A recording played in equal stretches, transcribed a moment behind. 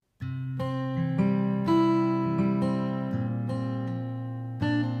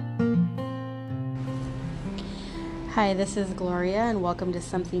Hi, this is Gloria, and welcome to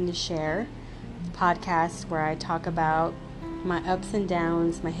Something to Share, the podcast where I talk about my ups and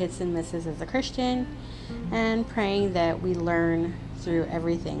downs, my hits and misses as a Christian, and praying that we learn through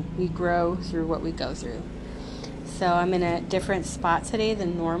everything. We grow through what we go through. So I'm in a different spot today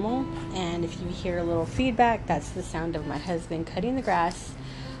than normal, and if you hear a little feedback, that's the sound of my husband cutting the grass.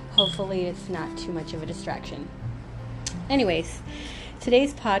 Hopefully it's not too much of a distraction. Anyways,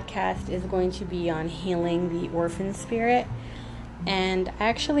 today's podcast is going to be on healing the orphan spirit, and I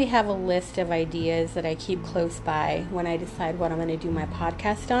actually have a list of ideas that I keep close by when I decide what I'm going to do my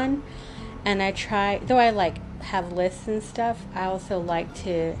podcast on. And I try, though I have lists and stuff, I also like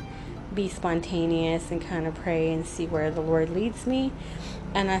to be spontaneous and kind of pray and see where the Lord leads me.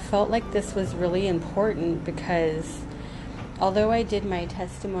 And I felt like this was really important because although I did my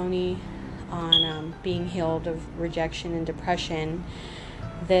testimony on being healed of rejection and depression,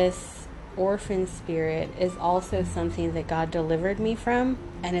 this orphan spirit is also something that God delivered me from,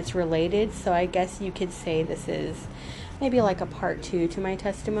 and it's related. So I guess you could say this is maybe like a part 2 to my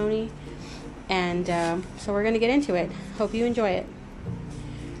testimony. And so we're going to get into it. Hope you enjoy it.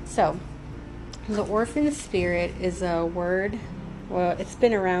 So the orphan spirit is a word, well, it's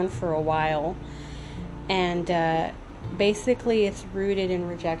been around for a while, and basically it's rooted in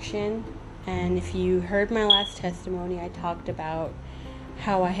rejection. And if you heard my last testimony, I talked about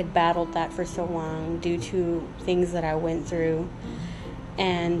how I had battled that for so long due to things that I went through.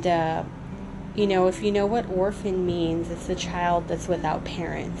 And, if you know what orphan means, it's a child that's without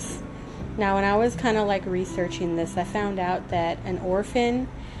parents. Now, when I was kind of researching this, I found out that an orphan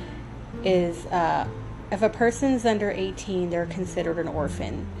is, if a person's under 18, they're considered an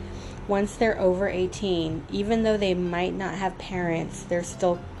orphan. Once they're over 18, even though they might not have parents,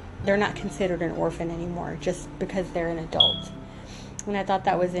 they're not considered an orphan anymore just because they're an adult. And I thought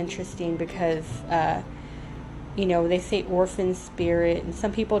that was interesting because, they say orphan spirit, and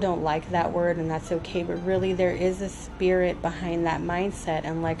some people don't like that word, and that's okay. But really, there is a spirit behind that mindset.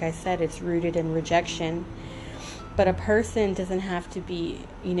 And like I said, it's rooted in rejection. But a person doesn't have to be,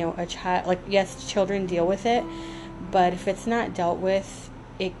 a child. Yes, children deal with it. But if it's not dealt with,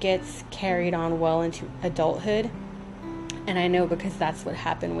 it gets carried on well into adulthood. And I know because that's what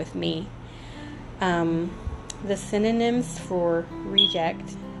happened with me. The synonyms for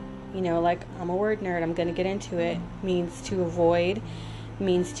reject, I'm a word nerd, I'm going to get into it, means to avoid,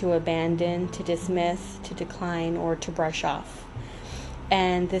 means to abandon, to dismiss, to decline, or to brush off.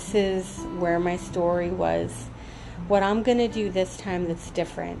 And this is where my story was. What I'm going to do this time that's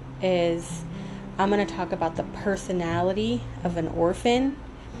different is I'm going to talk about the personality of an orphan.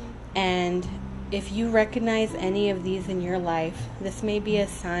 And if you recognize any of these in your life, this may be a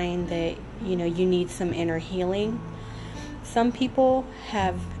sign that, you need some inner healing. Some people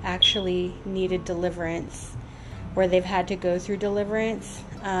have actually needed deliverance, where they've had to go through deliverance.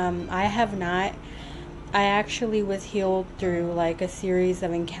 I have not. I actually was healed through a series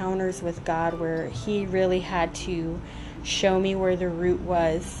of encounters with God where He really had to show me where the root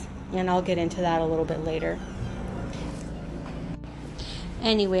was. And I'll get into that a little bit later.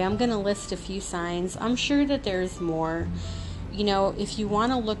 Anyway, I'm going to list a few signs. I'm sure that there's more. If you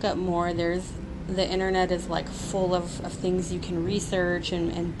want to look up more, the internet is full of things you can research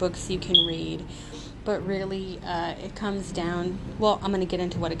and books you can read. But really, it comes down, I'm going to get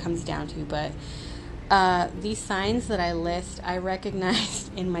into what it comes down to, but these signs that I list, I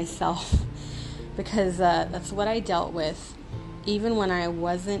recognized in myself because that's what I dealt with. Even when I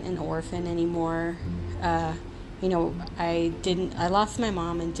wasn't an orphan anymore, I lost my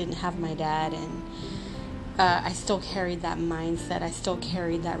mom and didn't have my dad, and I still carried that mindset. I still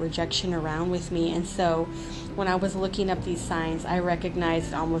carried that rejection around with me. And so when I was looking up these signs, I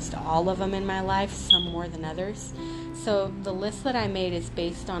recognized almost all of them in my life, some more than others. So the list that I made is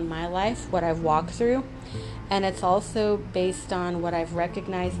based on my life, what I've walked through, and it's also based on what I've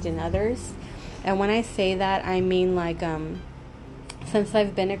recognized in others. And when I say that, I mean since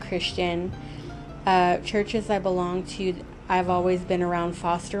I've been a Christian, churches I belong to, I've always been around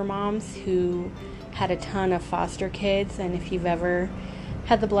foster moms who had a ton of foster kids. And if you've ever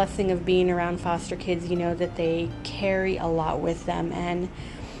had the blessing of being around foster kids, you know that they carry a lot with them. And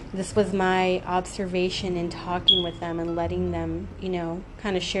this was my observation in talking with them and letting them,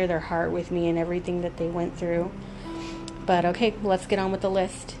 kind of share their heart with me and everything that they went through. But okay, let's get on with the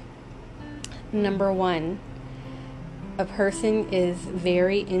list. Number 1, a person is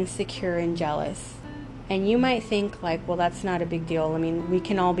very insecure and jealous. And you might think that's not a big deal. I mean, we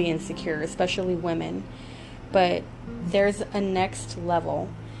can all be insecure, especially women. But there's a next level.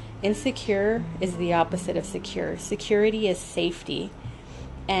 Insecure is the opposite of secure. Security is safety.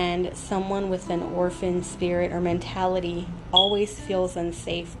 And someone with an orphan spirit or mentality always feels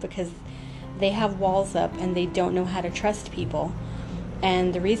unsafe because they have walls up and they don't know how to trust people.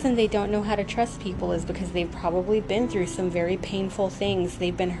 And the reason they don't know how to trust people is because they've probably been through some very painful things.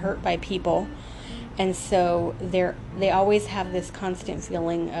 They've been hurt by people. And so they always have this constant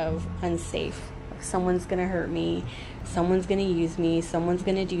feeling of unsafe. Someone's going to hurt me. Someone's going to use me. Someone's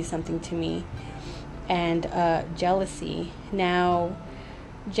going to do something to me. And jealousy. Now,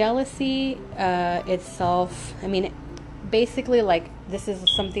 jealousy itself, I mean, basically, like, this is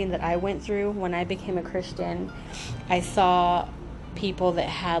something that I went through when I became a Christian. I saw people that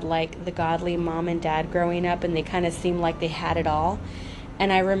had, like, the godly mom and dad growing up, and they kind of seemed like they had it all.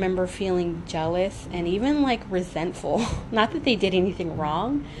 And I remember feeling jealous and even, like, resentful. Not that they did anything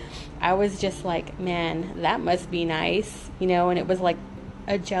wrong. I was just like, man, that must be nice, you know? And it was like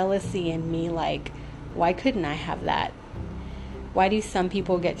a jealousy in me, like, why couldn't I have that? Why do some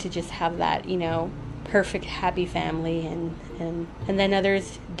people get to just have that, you know, perfect, happy family, and then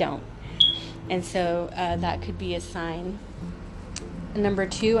others don't? And so that could be a sign. Number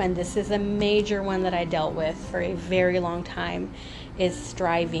 2, and this is a major one that I dealt with for a very long time, is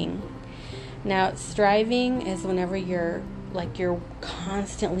striving. Now, striving is whenever you're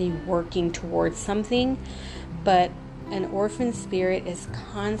constantly working towards something, but an orphan spirit is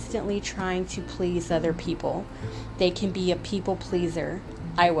constantly trying to please other people. They can be a people pleaser.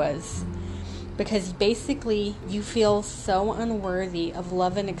 I was. Because basically you feel so unworthy of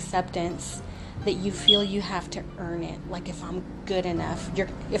love and acceptance that you feel you have to earn it. Like, if I'm good enough,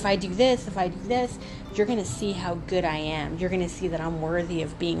 if I do this, you're going to see how good I am. You're going to see that I'm worthy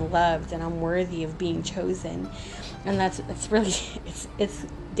of being loved and I'm worthy of being chosen. And it's really, it's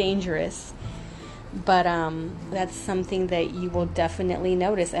dangerous. But that's something that you will definitely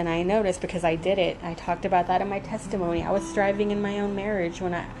notice. And I noticed because I did it. I talked about that in my testimony. I was striving in my own marriage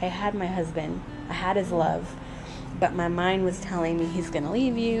when I had my husband. I had his love. But my mind was telling me he's going to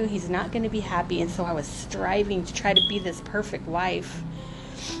leave you. He's not going to be happy. And so I was striving to try to be this perfect wife.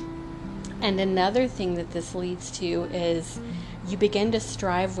 And another thing that this leads to is you begin to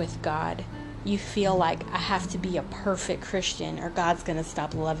strive with God. You feel like, I have to be a perfect Christian or God's going to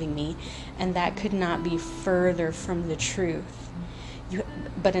stop loving me. And that could not be further from the truth.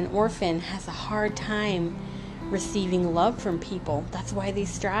 But an orphan has a hard time receiving love from people. That's why they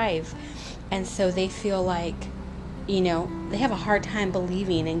strive. And so they feel like, you know, they have a hard time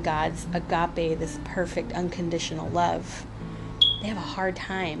believing in God's agape, this perfect, unconditional love. They have a hard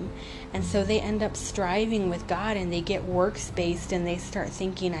time. And so they end up striving with God, and they get works-based, and they start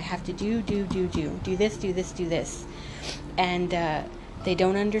thinking, I have to do this. And they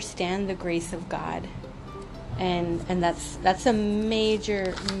don't understand the grace of God. And that's a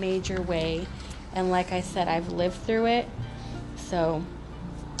major, major way. And like I said, I've lived through it. So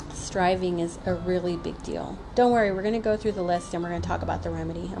striving is a really big deal. Don't worry, we're going to go through the list and we're going to talk about the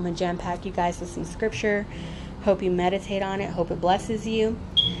remedy. I'm going to jam-pack you guys with some scripture. Hope you meditate on it. Hope it blesses you.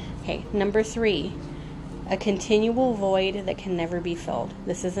 Okay, number 3, a continual void that can never be filled.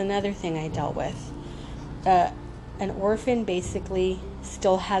 This is another thing I dealt with. An orphan basically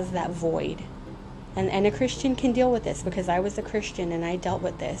still has that void. And a Christian can deal with this because I was a Christian and I dealt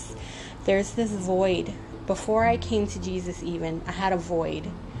with this. There's this void. Before I came to Jesus even, I had a void.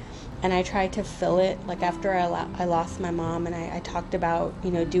 And I tried to fill it, like after I lost my mom and I talked about,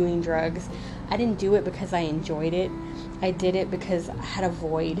 you know, doing drugs. I didn't do it because I enjoyed it. I did it because I had a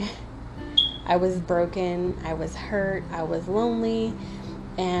void. I was broken, I was hurt, I was lonely,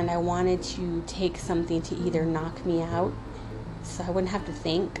 and I wanted to take something to either knock me out so I wouldn't have to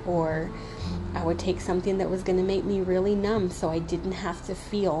think, or I would take something that was going to make me really numb so I didn't have to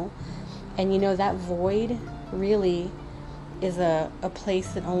feel. And you know, that void really is a place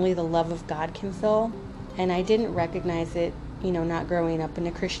that only the love of God can fill. And I didn't recognize it, you know, not growing up in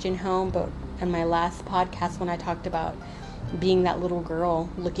a Christian home. But in my last podcast, when I talked about being that little girl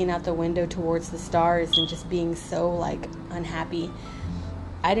looking out the window towards the stars and just being so like unhappy,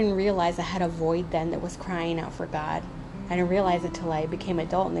 I didn't realize I had a void then that was crying out for God. I didn't realize it till I became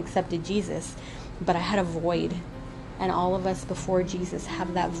adult and accepted Jesus. But I had a void. And all of us before Jesus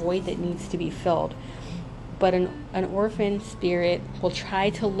have that void that needs to be filled. But an orphan spirit will try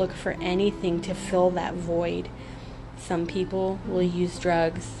to look for anything to fill that void. Some people will use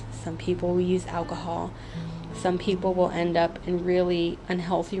drugs. Some people will use alcohol. Some people will end up in really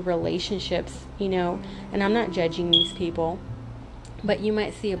unhealthy relationships, you know. And I'm not judging these people. But you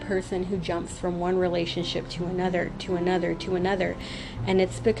might see a person who jumps from one relationship to another, to another, to another. And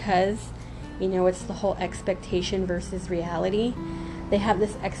it's because, you know, it's the whole expectation versus reality. they have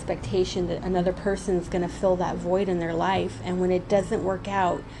this expectation that another person is going to fill that void in their life. And when it doesn't work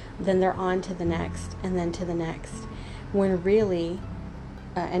out, then they're on to the next and then to the next. When really,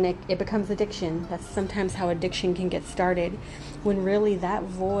 and it becomes addiction. That's sometimes how addiction can get started. When really that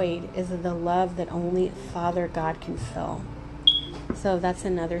void is the love that only Father God can fill. So that's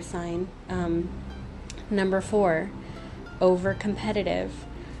another sign. Number 4, over competitive.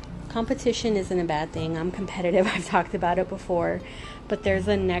 Competition isn't a bad thing. I'm competitive. I've talked about it before. But there's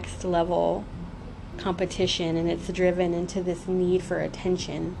a next level competition, and it's driven into this need for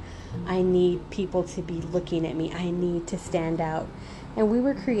attention. I need people to be looking at me. I need to stand out. And we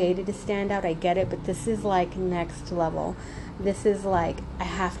were created to stand out. I get it. But this is like next level. This is like I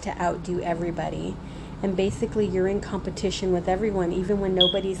have to outdo everybody. And basically you're in competition with everyone, even when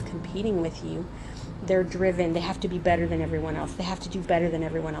nobody's competing with you. They're driven. They have to be better than everyone else. They have to do better than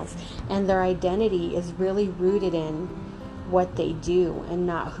everyone else. And their identity is really rooted in what they do and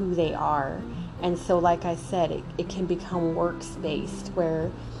not who they are. And so, like I said, it can become works-based,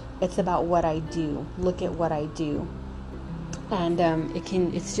 where it's about what I do. Look at what I do. And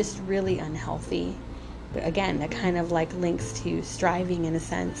it's just really unhealthy. But again, that kind of like links to striving in a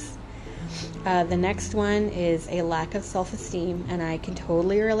sense. The next one is a lack of self-esteem, and I can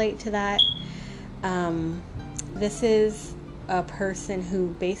totally relate to that. This is a person who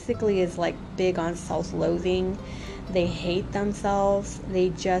basically is like big on self-loathing. They hate themselves. They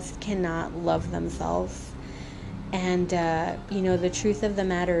just cannot love themselves. And, the truth of the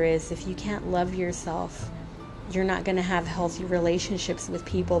matter is, if you can't love yourself, you're not going to have healthy relationships with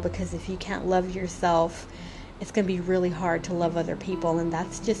people, because if you can't love yourself, it's going to be really hard to love other people. And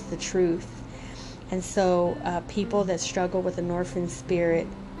that's just the truth. And so people that struggle with an orphan spirit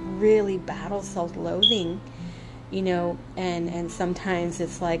really battle self-loathing, and sometimes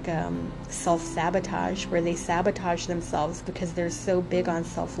it's like self-sabotage, where they sabotage themselves because they're so big on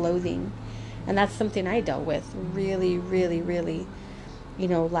self-loathing. And that's something I dealt with, really, really, really,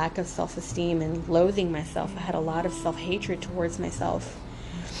 lack of self-esteem and loathing myself. I had a lot of self-hatred towards myself.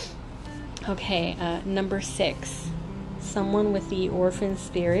 Okay, number 6, someone with the orphan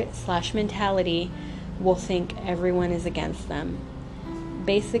spirit / mentality will think everyone is against them.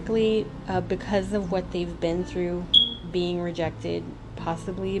 Basically, because of what they've been through, being rejected,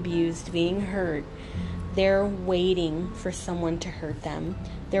 possibly abused, being hurt, they're waiting for someone to hurt them.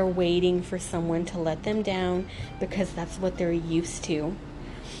 They're waiting for someone to let them down, because that's what they're used to.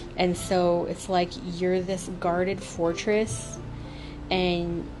 And so it's like you're this guarded fortress,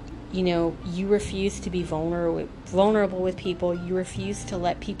 and you refuse to be vulnerable with people. You refuse to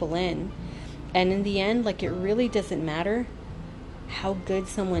let people in. And in the end, like, it really doesn't matter how good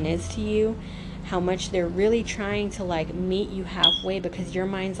someone is to you, how much they're really trying to like meet you halfway, because your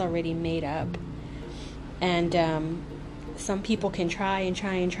mind's already made up. And some people can try and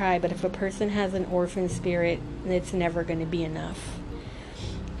try and try, but if a person has an orphan spirit, it's never going to be enough.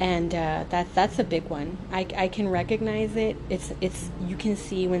 And that's a big one. I can recognize it. It's you can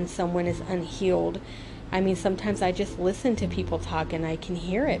see when someone is unhealed. I mean, sometimes I just listen to people talk and I can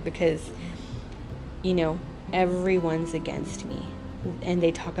hear it, because everyone's against me. And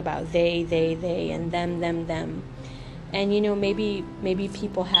they talk about they, and them. And, maybe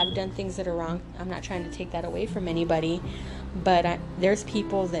people have done things that are wrong. I'm not trying to take that away from anybody. But there's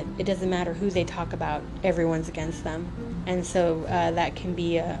people that it doesn't matter who they talk about, everyone's against them. And so that can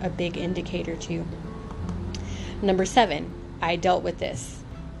be a big indicator too. Number 7, I dealt with this.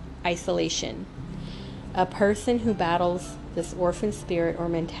 Isolation. A person who battles this orphan spirit or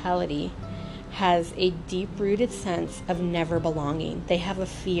mentality has a deep-rooted sense of never belonging. They have a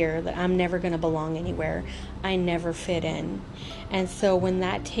fear that I'm never going to belong anywhere. I never fit in. And so when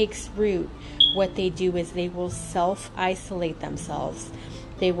that takes root, what they do is they will self-isolate themselves.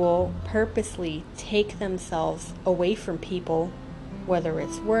 They will purposely take themselves away from people, whether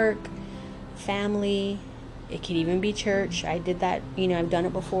it's work, family, it could even be church. I did that, I've done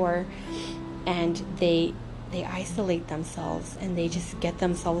it before. And they isolate themselves, and they just get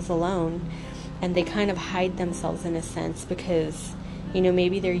themselves alone. And they kind of hide themselves in a sense, because,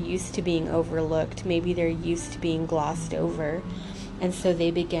 maybe they're used to being overlooked. Maybe they're used to being glossed over. And so they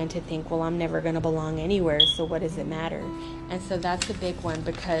began to think, well, I'm never going to belong anywhere, so what does it matter? And so that's a big one,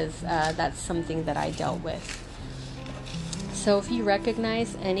 because that's something that I dealt with. So if you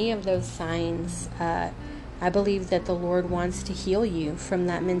recognize any of those signs, I believe that the Lord wants to heal you from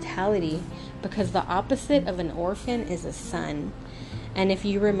that mentality, because the opposite of an orphan is a son. And if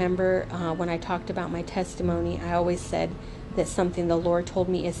you remember when I talked about my testimony, I always said that something the Lord told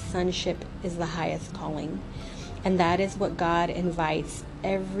me is sonship is the highest calling. And that is what God invites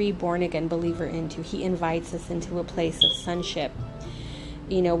every born-again believer into. He invites us into a place of sonship.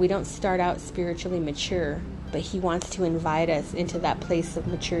 we don't start out spiritually mature, but he wants to invite us into that place of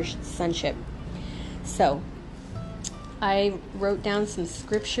mature sonship. So I wrote down some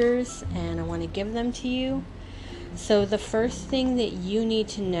scriptures and I want to give them to you. So the first thing that you need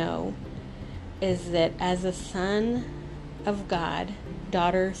to know is that as a son of God,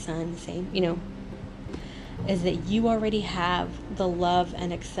 daughter, son, same, is that you already have the love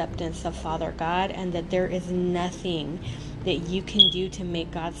and acceptance of Father God, and that there is nothing that you can do to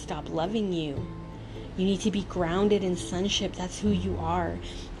make God stop loving you. You need to be grounded in sonship. That's who you are.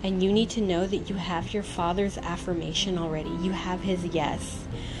 And you need to know that you have your Father's affirmation already. You have his yes.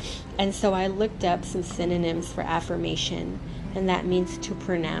 And so I looked up some synonyms for affirmation, and that means to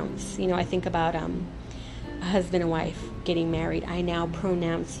pronounce. I think about a husband and wife getting married. I now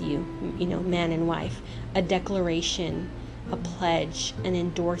pronounce you, man and wife. A declaration, a pledge, an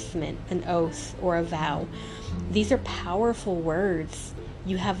endorsement, an oath, or a vow. These are powerful words.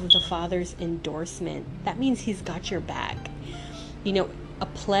 You have the Father's endorsement. That means he's got your back. A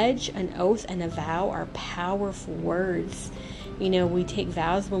pledge, an oath, and a vow are powerful words. We take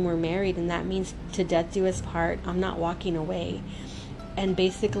vows when we're married, and that means to death do us part. I'm not walking away. And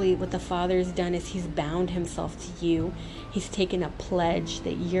basically what the Father's done is he's bound himself to you. He's taken a pledge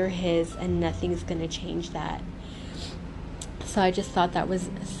that you're his, and nothing's going to change that. So I just thought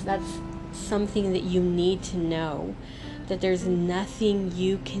that's something that you need to know, that there's nothing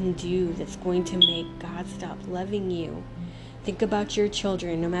you can do that's going to make God stop loving you. Think about your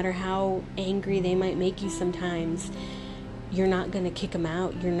children. No matter how angry they might make you sometimes, you're not going to kick them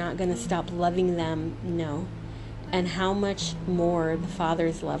out. You're not going to stop loving them. No. And how much more the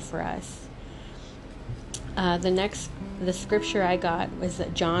Father's love for us. The scripture I got was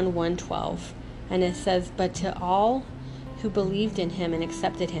John 1:12, and it says, "But to all who believed in him and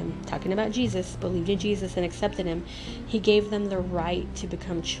accepted him," talking about Jesus, believed in Jesus and accepted him, he gave them the right to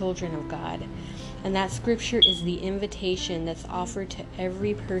become children of God. And that scripture is the invitation that's offered to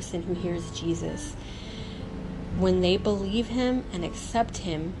every person who hears Jesus. When they believe him and accept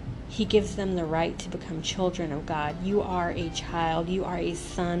him, he gives them the right to become children of God. You are a child. You are a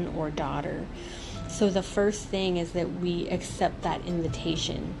son or daughter. So the first thing is that we accept that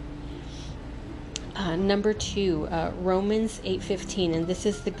invitation. Number 2, Romans 8:15, and this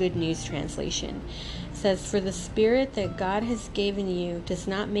is the Good News translation. It says, "For the Spirit that God has given you does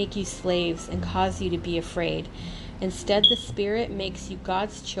not make you slaves and cause you to be afraid. Instead, the Spirit makes you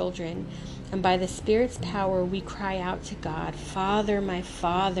God's children, and by the Spirit's power we cry out to God, 'Father, my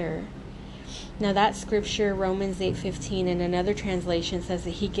Father.'" Now that scripture, Romans 8:15, in another translation says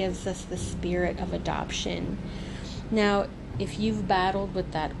that he gives us the spirit of adoption. Now, if you've battled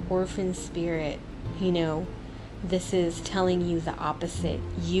with that orphan spirit, this is telling you the opposite.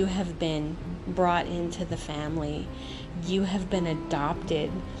 You have been brought into the family. You have been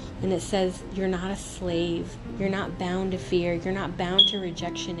adopted. And it says you're not a slave. You're not bound to fear. You're not bound to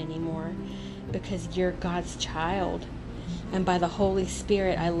rejection anymore, because you're God's child. And by the Holy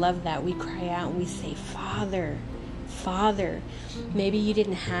Spirit, I love that, we cry out and we say, "Father, Father." Maybe you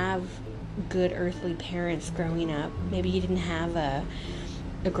didn't have good earthly parents growing up. Maybe you didn't have a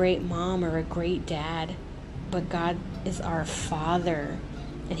great mom or a great dad. But God is our Father.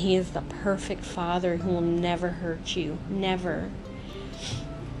 And he is the perfect Father who will never hurt you. Never.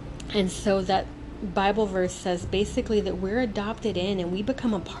 And so that Bible verse says basically that we're adopted in and we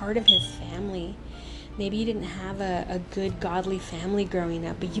become a part of his family. Maybe you didn't have a good godly family growing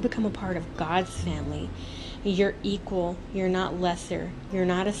up, but you become a part of God's family. You're equal. You're not lesser. You're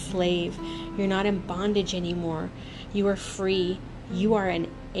not a slave. You're not in bondage anymore. You are free. You are an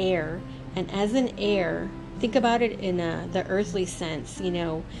heir. And as an heir, think about it in the earthly sense,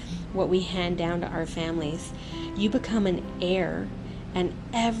 what we hand down to our families. You become an heir, and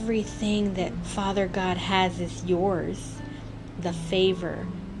everything that Father God has is yours. The favor,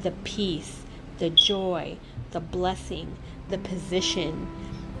 the peace, the joy, the blessing, the position,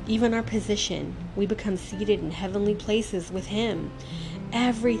 even our position. We become seated in heavenly places with him.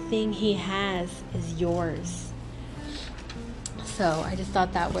 Everything he has is yours. So I just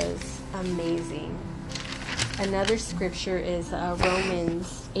thought that was amazing. Another scripture is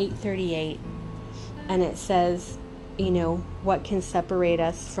Romans 8:38, and it says, what can separate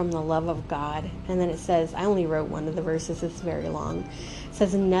us from the love of God? And then it says, I only wrote one of the verses, it's very long. It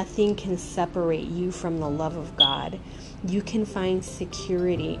says, nothing can separate you from the love of God. You can find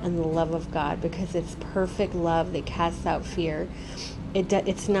security in the love of God because it's perfect love that casts out fear.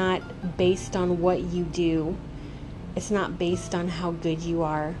 It's not based on what you do. It's not based on how good you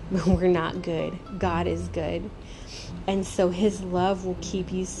are. We're not good. God is good. And so his love will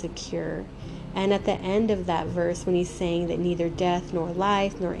keep you secure. And at the end of that verse, when he's saying that neither death nor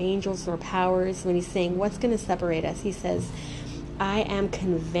life nor angels nor powers, when he's saying what's going to separate us, he says, I am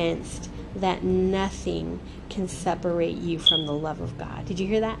convinced that nothing can separate you from the love of God. Did you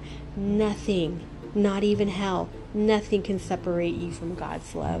hear that? Nothing, not even hell, nothing can separate you from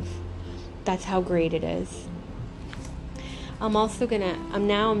God's love. That's how great it is. those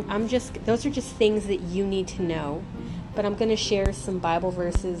are just things that you need to know. But I'm going to share some Bible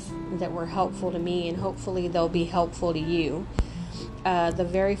verses that were helpful to me, and hopefully they'll be helpful to you. The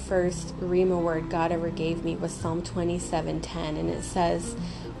very first Rhema word God ever gave me was Psalm 27:10, and it says,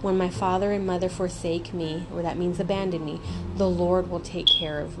 when my father and mother forsake me, or that means abandon me, the Lord will take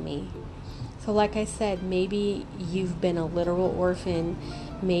care of me. So like I said, maybe you've been a literal orphan,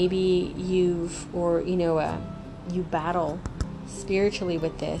 maybe you battle spiritually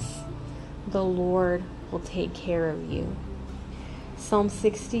with this. The Lord will take care of you. Psalm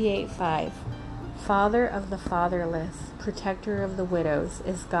 68:5. Father of the fatherless, protector of the widows,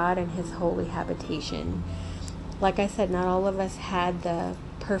 is God in his holy habitation. Like I said, not all of us had the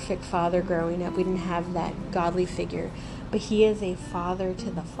perfect father growing up. We didn't have that godly figure. But he is a father to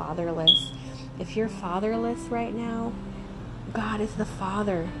the fatherless. If you're fatherless right now, God is the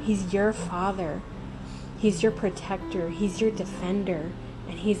Father. He's your Father. He's your protector. He's your defender.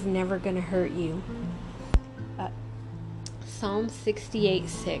 And he's never going to hurt you. Psalm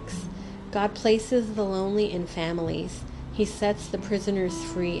 68:6. God places the lonely in families. He sets the prisoners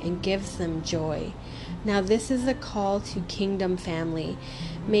free and gives them joy. Now this is a call to kingdom family.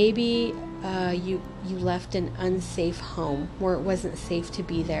 Maybe you left an unsafe home where it wasn't safe to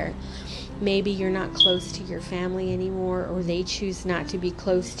be there. Maybe you're not close to your family anymore, or they choose not to be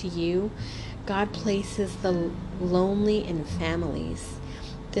close to you. God places the lonely in families.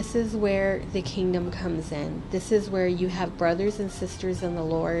 This is where the kingdom comes in. This is where you have brothers and sisters in the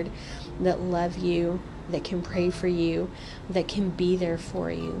Lord that love you, that can pray for you, that can be there for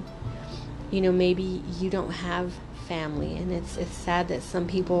you. Maybe you don't have family, and it's sad that some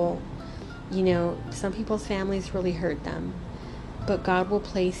people's families really hurt them. But God will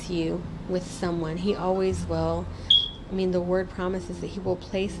place you with someone. He always will. The word promises that he will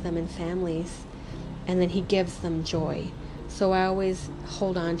place them in families, and then he gives them joy. So I always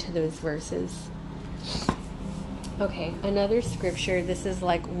hold on to those verses. Okay, another scripture. This is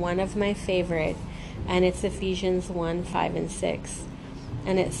like one of my favorite, and it's Ephesians 1:5-6.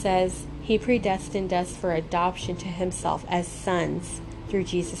 And it says, he predestined us for adoption to himself as sons through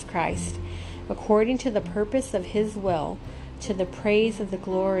Jesus Christ, according to the purpose of his will, to the praise of the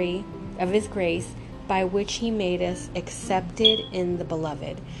glory of his grace, by which he made us accepted in the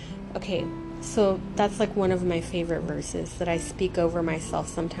beloved. Okay, so that's like one of my favorite verses that I speak over myself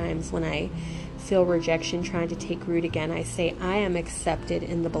sometimes when I feel rejection trying to take root again. I say, I am accepted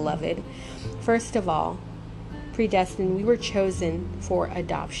in the beloved. First of all, predestined, we were chosen for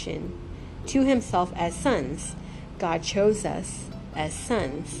adoption to himself as sons. God chose us as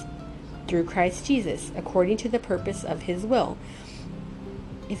sons through Christ Jesus, according to the purpose of his will.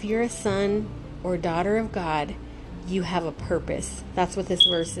 If you're a son or daughter of God, you have a purpose. That's what this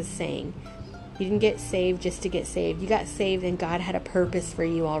verse is saying. You didn't get saved just to get saved. You got saved and God had a purpose for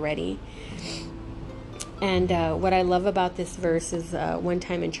you already. And what I love about this verse is one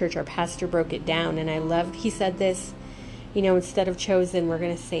time in church our pastor broke it down, and he said this, instead of chosen, we're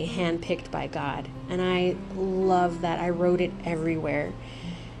going to say handpicked by God. And I love that. I wrote it everywhere.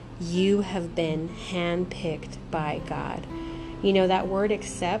 You have been handpicked by God. That word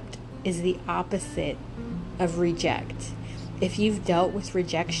accept is the opposite of reject. If you've dealt with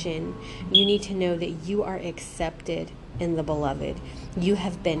rejection, you need to know that you are accepted in the beloved. You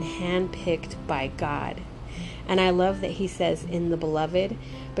have been handpicked by God. And I love that he says in the beloved,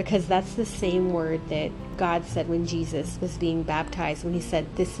 because that's the same word that God said when Jesus was being baptized, when he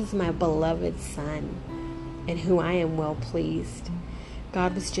said, this is my beloved son in whom I am well pleased.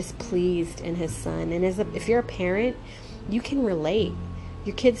 God was just pleased in his son. And if you're a parent, you can relate.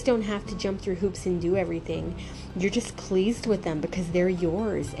 Your kids don't have to jump through hoops and do everything. You're just pleased with them because they're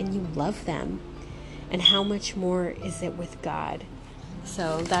yours and you love them. And how much more is it with God?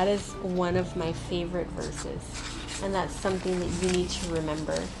 So that is one of my favorite verses. And that's something that you need to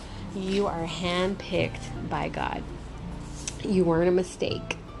remember. You are handpicked by God. You weren't a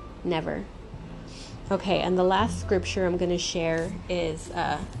mistake. Never. Okay, and the last scripture I'm going to share is...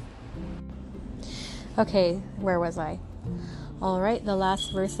 where was I? All right, the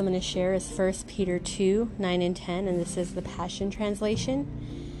last verse I'm going to share is 1 Peter 2:9-10, and this is the Passion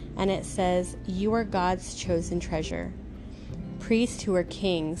Translation. And it says, you are God's chosen treasure, priests who are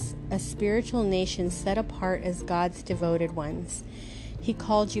kings, a spiritual nation set apart as God's devoted ones. He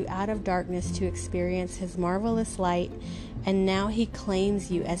called you out of darkness to experience His marvelous light, and now He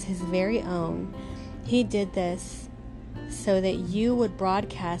claims you as His very own. He did this so that you would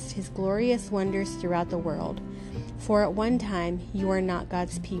broadcast His glorious wonders throughout the world. For at one time you were not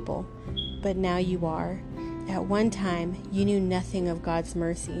God's people, but now you are. At one time you knew nothing of God's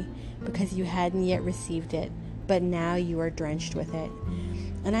mercy because you hadn't yet received it, but now you are drenched with it.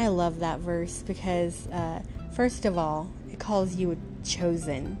 And I love that verse because, first of all, it calls you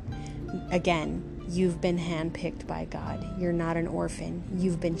chosen. Again, you've been handpicked by God. You're not an orphan.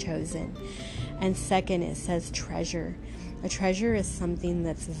 You've been chosen. And second, it says treasure. A treasure is something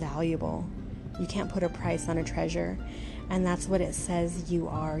that's valuable. You can't put a price on a treasure. And that's what it says you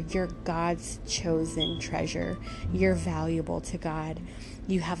are. You're God's chosen treasure. You're valuable to God.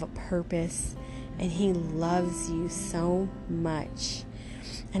 You have a purpose, and He loves you so much.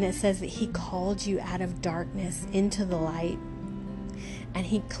 And it says that He called you out of darkness into the light, and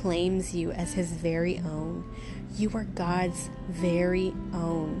He claims you as His very own. You are God's very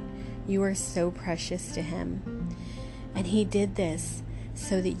own. You are so precious to Him. And He did this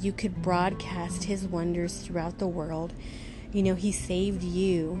so that you could broadcast His wonders throughout the world. You know, He saved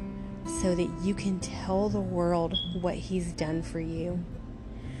you so that you can tell the world what He's done for you.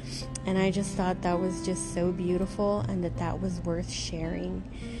 And I just thought that was just so beautiful, and that was worth sharing.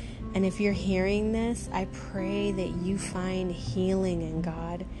 And if you're hearing this, I pray that you find healing in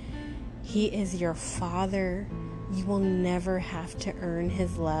God. He is your Father. You will never have to earn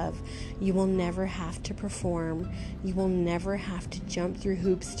His love. You will never have to perform. You will never have to jump through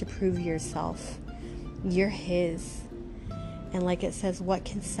hoops to prove yourself. You're His. And like it says, what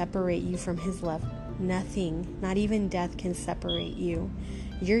can separate you from His love? Nothing. Not even death can separate you.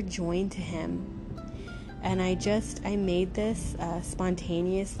 You're joined to Him. And I made this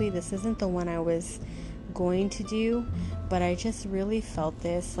spontaneously. This isn't the one I was going to do, but I just really felt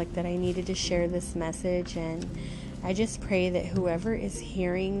this, like that I needed to share this message. And I just pray that whoever is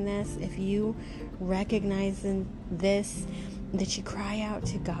hearing this, if you recognize in this, that you cry out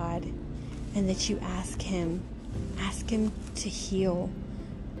to God and that you ask Him to heal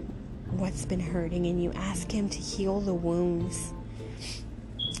what's been hurting in you. Ask Him to heal the wounds.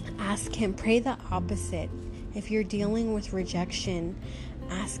 Ask Him, pray the opposite. If you're dealing with rejection,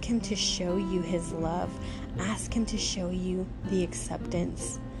 ask Him to show you His love. Ask Him to show you the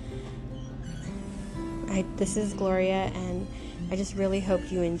acceptance. This is Gloria, and I just really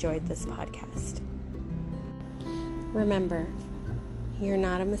hope you enjoyed this podcast. Remember, you're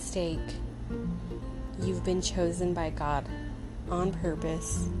not a mistake. You've been chosen by God on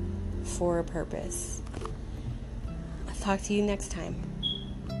purpose, for a purpose. I'll talk to you next time.